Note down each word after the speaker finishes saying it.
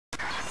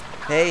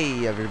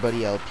Hey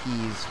everybody,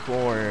 LPs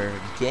for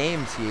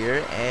games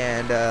here,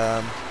 and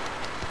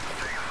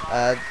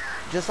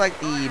just like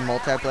the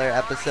multiplayer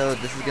episode,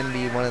 this is going to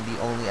be one of the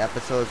only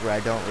episodes where I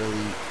don't really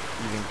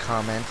even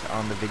comment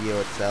on the video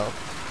itself.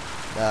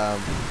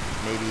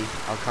 Maybe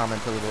I'll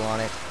comment a little on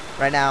it.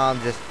 Right now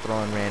I'm just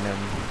throwing random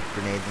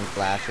grenades and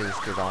flashes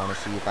because I want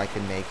to see if I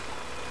can make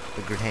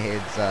the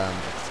grenades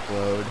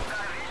explode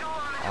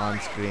on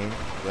screen,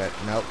 but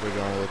nope, we're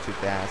going a little too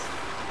fast.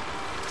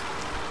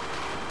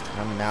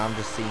 Now I'm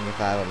just seeing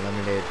if I have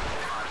unlimited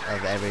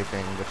of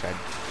everything, which I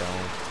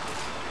don't.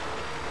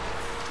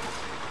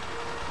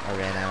 I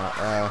ran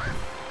out.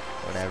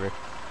 Whatever.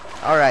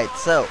 Alright,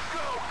 so,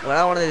 what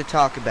I wanted to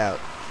talk about.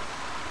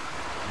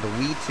 The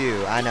Wii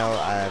 2. I know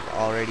I've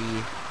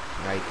already,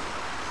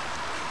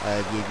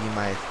 gave you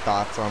my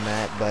thoughts on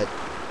that, but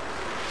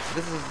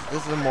this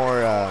is a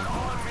more,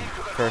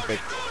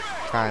 perfect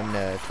time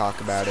to talk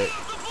about it.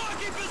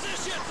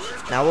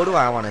 Now, what do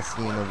I want to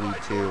see in the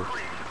Wii 2?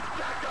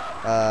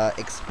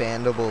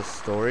 Expandable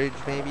storage,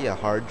 maybe a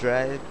hard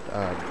drive,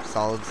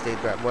 solid state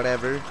drive,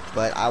 whatever,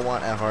 but I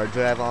want a hard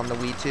drive on the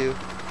Wii 2,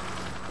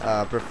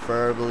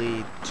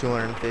 preferably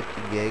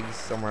 250 gigs,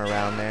 somewhere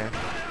around there,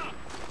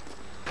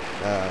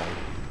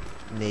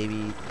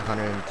 maybe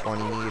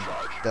 120, it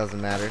doesn't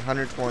matter,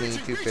 120,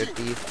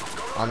 250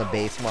 on the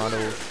base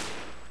models,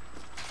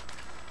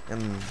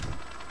 and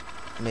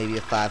maybe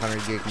a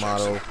 500 gig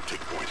model.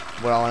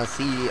 What I want to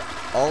see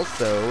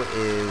also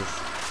is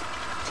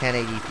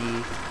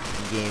 1080p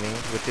gaming,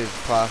 which is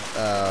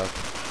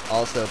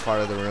also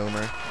part of the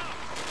rumor.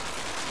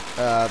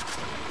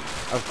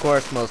 Of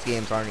course, most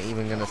games aren't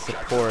even going to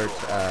support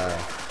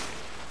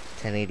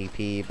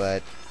 1080p,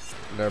 but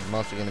they're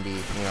mostly going to be,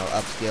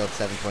 upscaled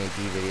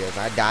 720p videos.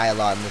 I die a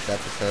lot in this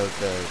episode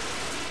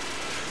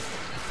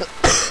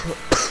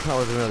because I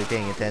wasn't really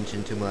paying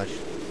attention too much.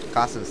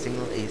 Cost of a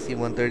single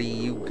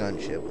AC-130U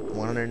gunship,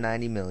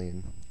 190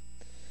 million.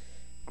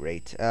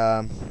 Great.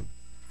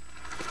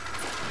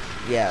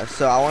 Yeah,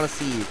 so I want to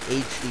see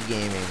HD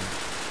gaming.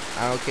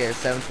 I don't care,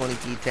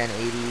 720p,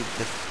 1080,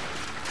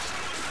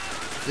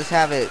 just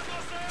have it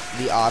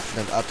the option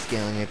of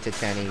upscaling it to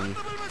 1080.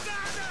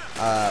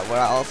 What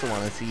I also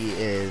want to see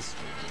is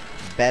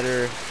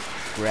better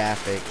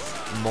graphics,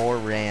 more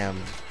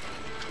RAM.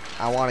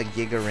 I want a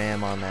gig of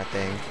RAM on that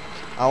thing.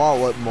 I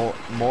want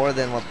more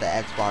than what the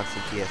Xbox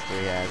and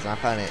PS3 has. And I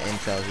found an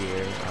Intel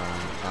here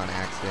on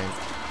accident.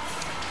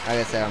 Like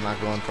I said, I'm not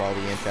going for all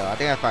the Intel. I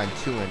think I found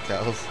 2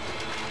 Intels.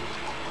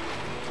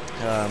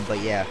 But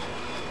yeah,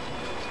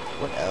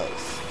 what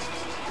else?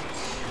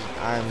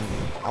 I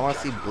want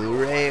to see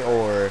Blu-ray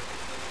or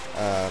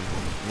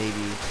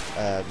maybe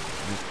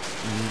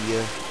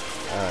media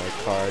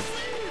card,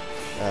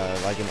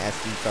 like an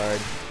SD card,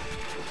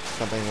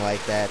 something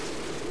like that.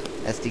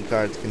 SD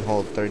cards can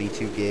hold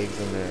 32 gigs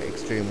and they're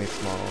extremely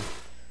small.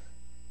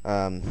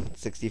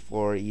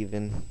 64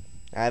 even.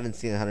 I haven't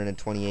seen a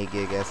 128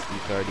 gig SD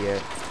card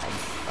yet.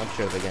 I'm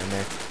sure they're getting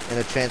there, and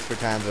the transfer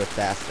times are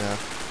fast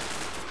enough.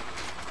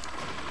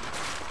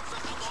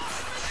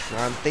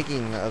 I'm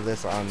thinking of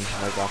this on,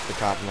 off the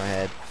top of my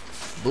head.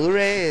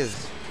 Blu-ray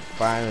is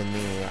fine with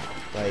me.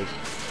 Like,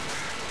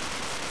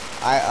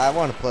 I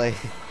want to play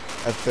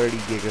a 30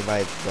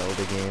 gigabyte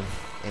Zelda game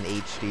in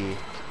HD.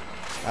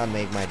 That would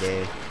make my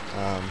day.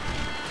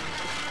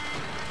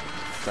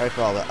 Sorry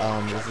for all the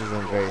this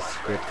isn't very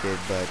scripted,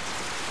 but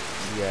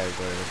you guys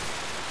are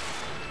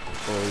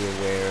fully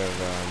aware of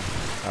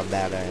how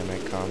bad I am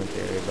at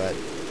commentary. But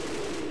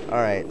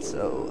alright,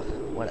 so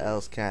what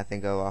else can I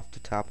think of off the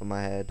top of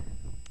my head?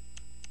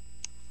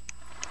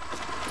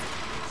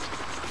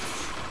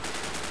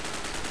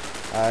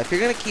 If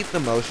you're gonna keep the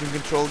motion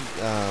control,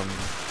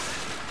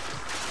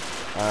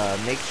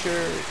 make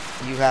sure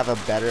you have a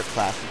better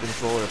Classic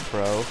Controller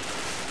Pro,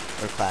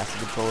 or Classic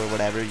Controller,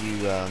 whatever you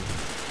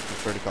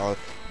prefer to call it,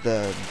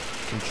 the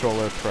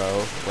Controller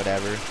Pro,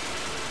 whatever.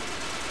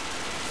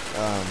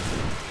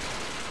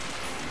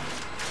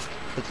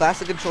 The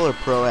Classic Controller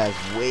Pro has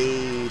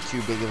way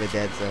too big of a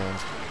dead zone.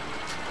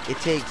 It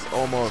takes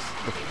almost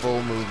the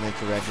full movement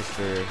to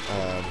register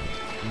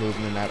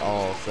movement at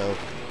all, so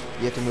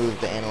you have to move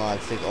the analog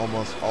stick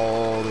almost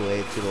all the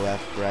way to the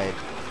left, right,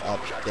 up,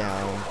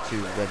 down to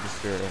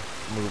register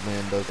movement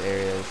in those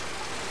areas.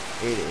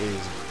 It is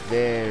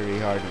very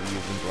hard to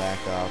use in Black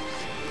Ops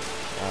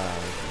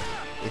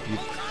if you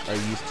are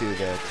used to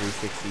the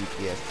 360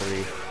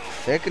 PS3.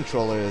 Their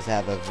controllers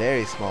have a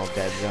very small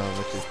dead zone,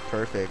 which is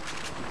perfect.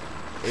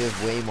 It is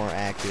way more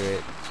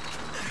accurate.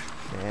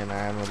 And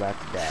I'm about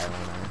to die, aren't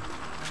I?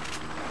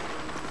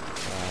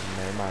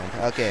 Never mind.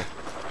 Okay.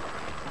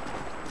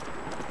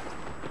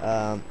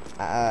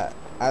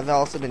 I've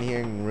also been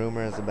hearing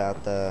rumors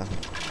about the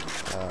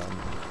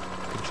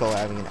controller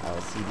having an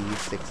LCD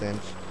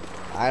 6-inch.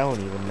 I don't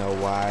even know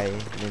why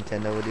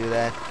Nintendo would do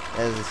that.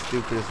 That is the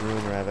stupidest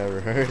rumor I've ever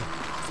heard.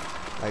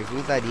 Like,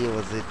 whose idea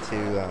was it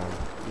to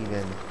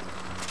even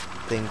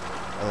think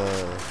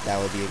that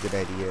would be a good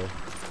idea?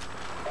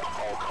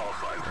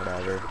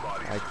 Whatever.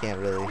 I can't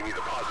really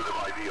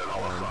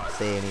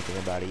say anything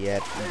about it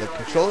yet. The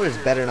controllers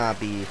better not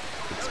be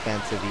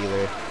expensive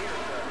either.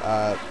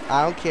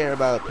 I don't care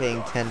about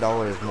paying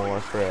 $10 more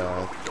for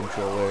a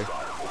controller.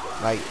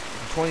 Like,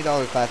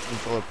 $20 Classic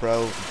Controller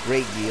Pro,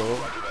 great deal.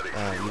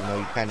 Even though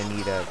you kind of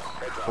need a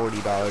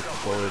 $40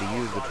 controller to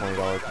use the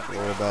 $20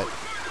 controller, but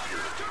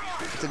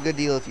it's a good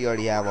deal if you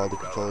already have all the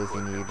controllers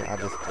you need. I'll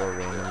just throw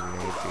random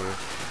grenades here.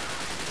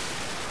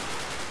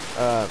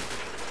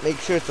 Make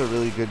sure it's a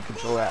really good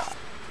controller.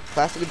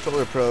 Classic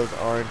Controller Pros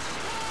aren't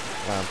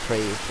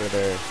praised for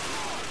their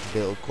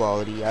build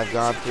quality. I've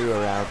gone through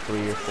around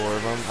 3 or 4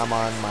 of them. I'm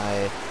on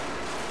my,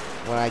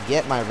 when I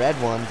get my red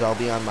ones, I'll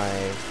be on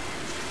my,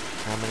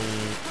 how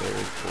many,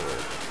 third,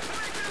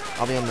 fourth,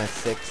 I'll be on my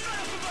 6th.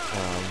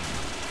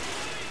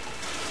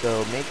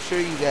 So make sure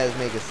you guys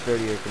make a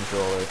sturdier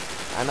controller.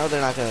 I know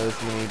they're not going to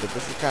listen to me, but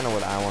this is kind of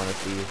what I want to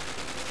see.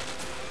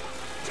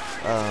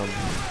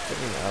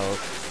 Something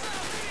else.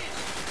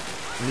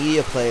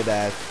 Media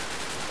playback.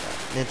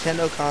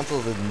 Nintendo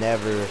consoles have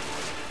never,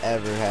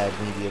 ever had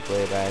media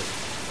playback.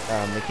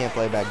 They can't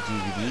play back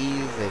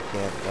DVDs, they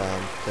can't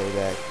play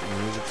back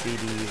music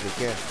CDs,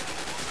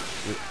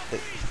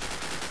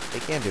 they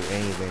can't do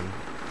anything.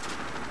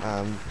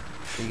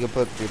 You can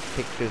put your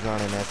pictures on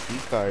an SD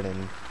card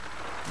and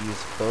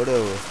use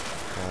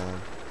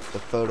the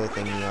photo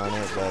thingy on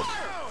it, but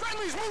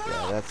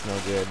yeah, that's no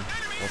good.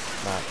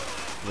 That's not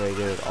very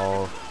good at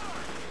all.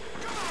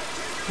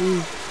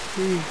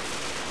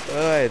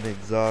 Oh, I'm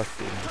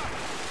exhausted.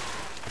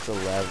 It's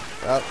 11.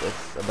 Oh,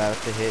 it's about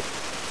to hit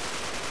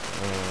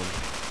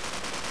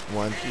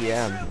 1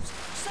 p.m.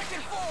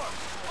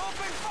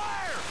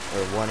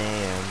 or 1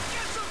 a.m.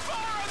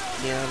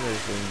 Yeah,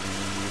 there's gonna be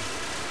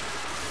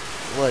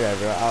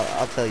whatever.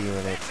 I'll tell you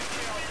when it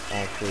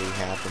actually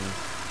happens.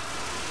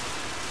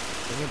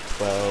 I think it's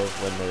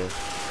 12 when the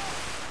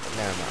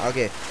never mind.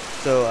 Okay,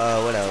 so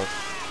what else?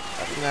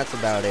 I think that's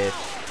about it.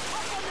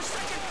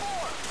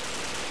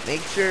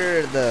 Make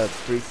sure the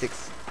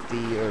 360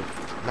 or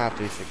not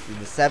 360,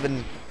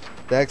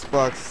 the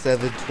Xbox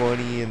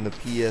 720 and the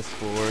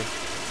PS4.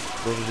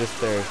 Those are just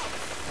their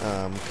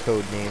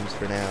code names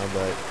for now,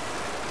 but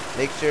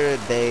make sure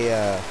they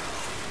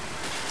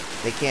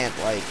can't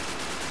like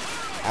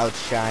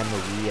outshine the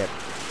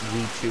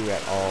Wii 2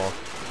 at all.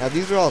 Now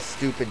these are all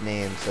stupid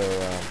names, so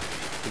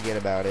forget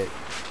about it.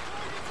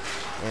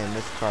 And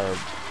this car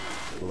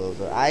blows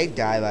up. I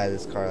die by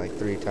this car like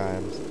 3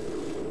 times.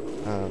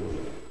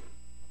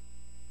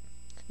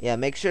 Yeah,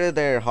 make sure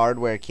their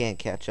hardware can't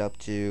catch up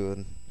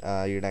to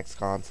your next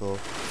console,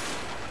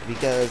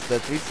 because the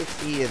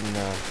 360 and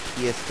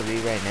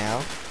PS3 right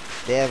now,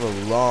 they have a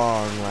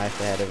long life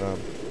ahead of them.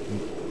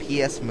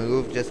 PS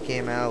Move just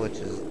came out, which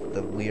is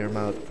the Wii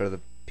remote for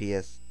the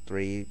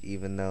PS3,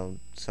 even though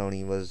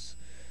Sony was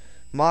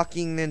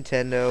mocking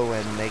Nintendo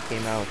when they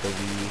came out with the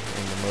Wii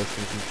and the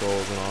motion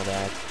controls and all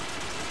that.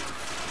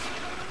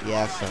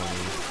 Yeah,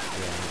 Sony.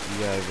 Yeah, you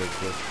guys are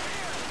just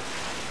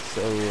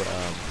so,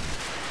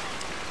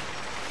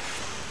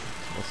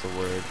 what's the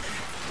word?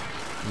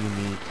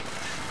 Unique.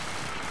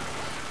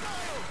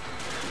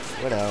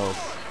 What else?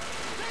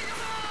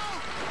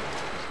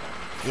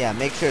 Yeah,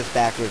 make sure it's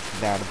backwards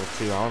compatible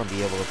too. I want to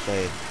be able to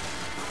play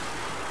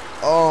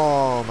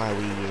all my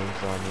Wii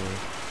games on here.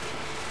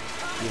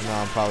 Even though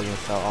I'm probably going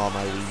to sell all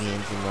my Wii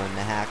games and learn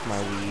to hack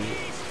my Wii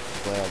to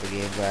play all the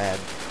games I had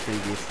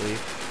previously.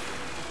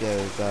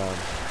 Because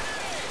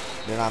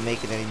they're not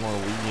making any more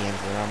Wii games,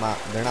 and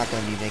they're not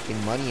going to be making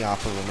money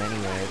off of them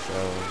anyway,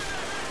 so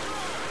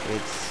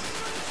it's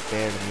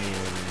fair to me.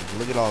 And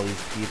look at all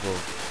these people.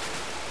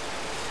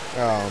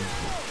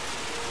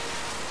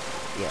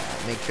 Yeah,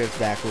 make sure it's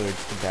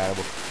backwards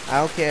compatible. I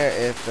don't care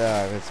if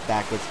it's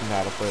backwards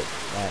compatible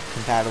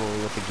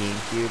with the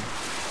GameCube.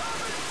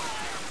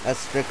 That's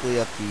strictly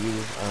up to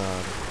you.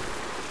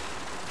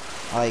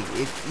 Like,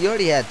 if you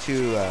already had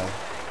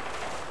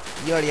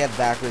you already had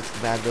backwards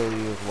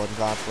compatibility with one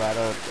console. I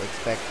don't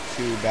expect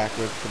 2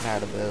 backwards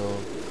compatible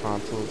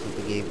consoles with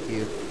the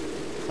GameCube.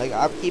 Like,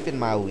 I'm keeping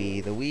my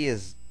Wii. The Wii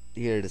is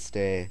here to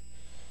stay.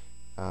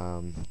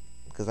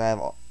 Because I have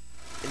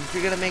if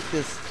you're gonna make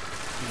this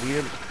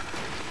weird,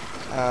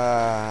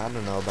 I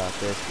don't know about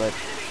this, but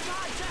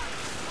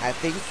I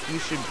think you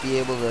should be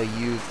able to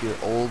use your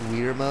old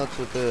Wii remotes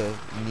with the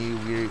new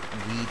Wii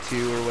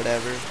 2 or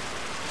whatever.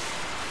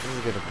 This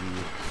is gonna be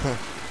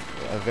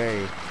a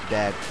very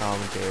bad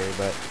commentary,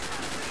 but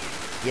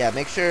yeah,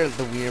 make sure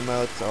the Wii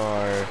remotes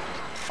are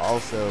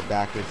also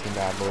backwards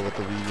compatible with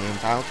the Wii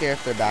games. I don't care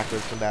if they're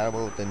backwards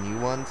compatible with the new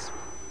ones,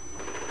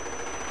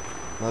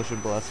 Motion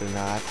Plus or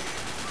not.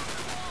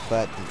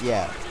 But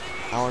yeah,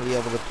 I want to be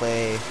able to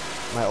play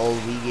my old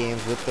Wii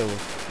games with the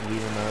Wii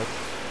remote.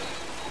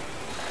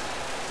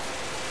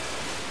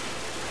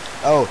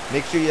 Oh,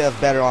 make sure you have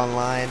better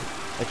online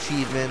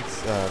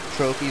achievements,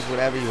 trophies,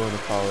 whatever you want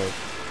to call it.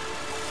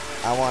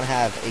 I want to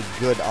have a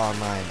good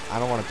online. I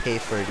don't want to pay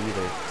for it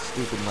either.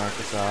 Stupid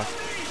Microsoft.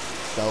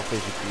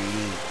 Selfish,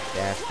 greedy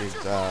bastards.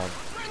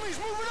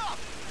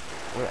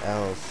 What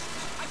else?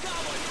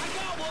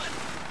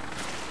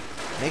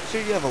 Make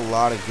sure you have a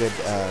lot of good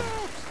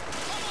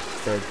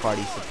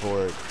third-party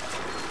support.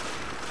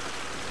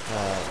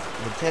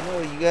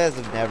 Nintendo, you guys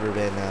have never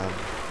been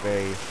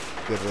very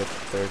good with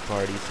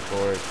third-party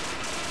support.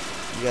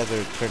 You guys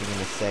are turning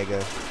into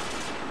Sega.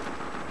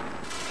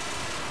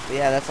 But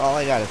yeah, that's all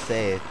I gotta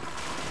say.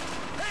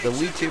 The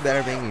Wii 2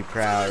 better make me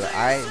proud.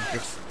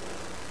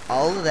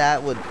 All of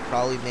that would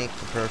probably make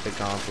the perfect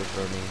console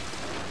for me.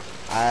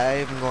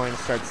 I'm going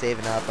to start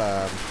saving up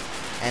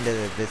end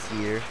of this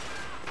year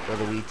for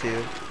the Wii 2,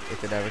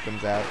 if it ever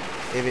comes out.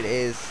 If it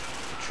is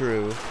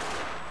true,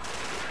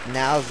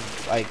 now's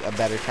like a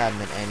better time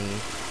than any.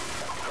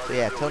 So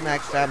yeah, till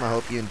next time, I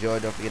hope you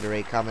enjoyed. Don't forget to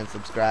rate, comment,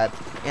 subscribe,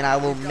 and I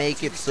will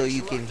make it so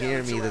you can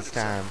hear me this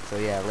time. So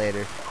yeah,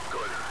 later.